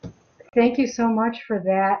 Thank you so much for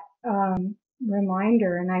that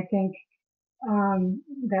reminder, and I think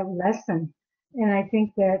that lesson. And I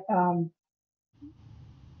think that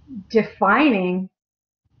defining,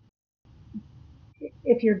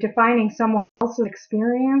 if you're defining someone else's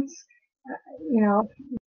experience, you know,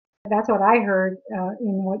 that's what I heard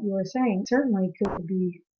in what you were saying. Certainly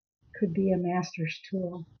could be a master's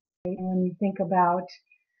tool. Right? And when you think about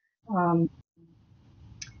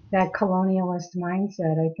that colonialist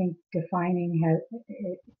mindset, I think defining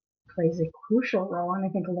it plays a crucial role. And I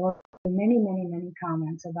think Laura had many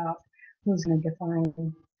comments about who's going to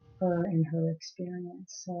define her and her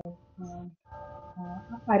experience. So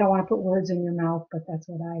I don't want to put words in your mouth, but that's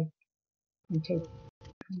what I am taking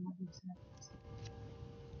from what you said.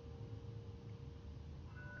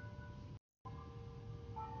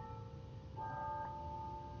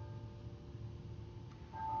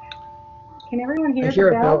 Can everyone hear I hear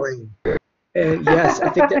the a bell bells? ring. Yes, I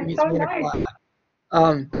think that means So 1 nice.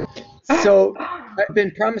 o'clock. So I've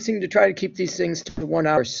been promising to try to keep these things to 1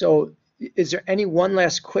 hour. So is there any one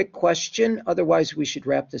last quick question? Otherwise, we should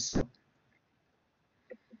wrap this up.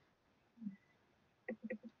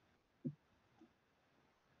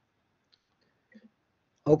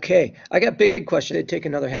 Okay, I got big questions. It'd take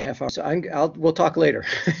another half hour, so we'll talk later.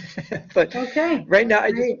 But Okay. right now,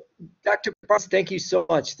 Great. Dr. Barnes, thank you so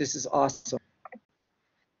much. This is awesome.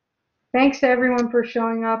 Thanks to everyone for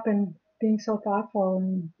showing up and being so thoughtful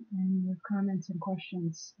and your comments and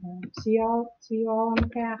questions. See you all on the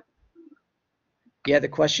path. Yeah, the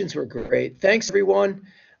questions were great. Thanks, everyone.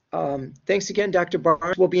 Thanks again, Dr.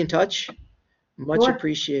 Barnes. We'll be in touch. Much Sure.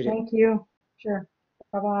 appreciated. Thank you. Sure.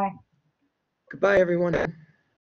 Bye-bye. Goodbye, everyone.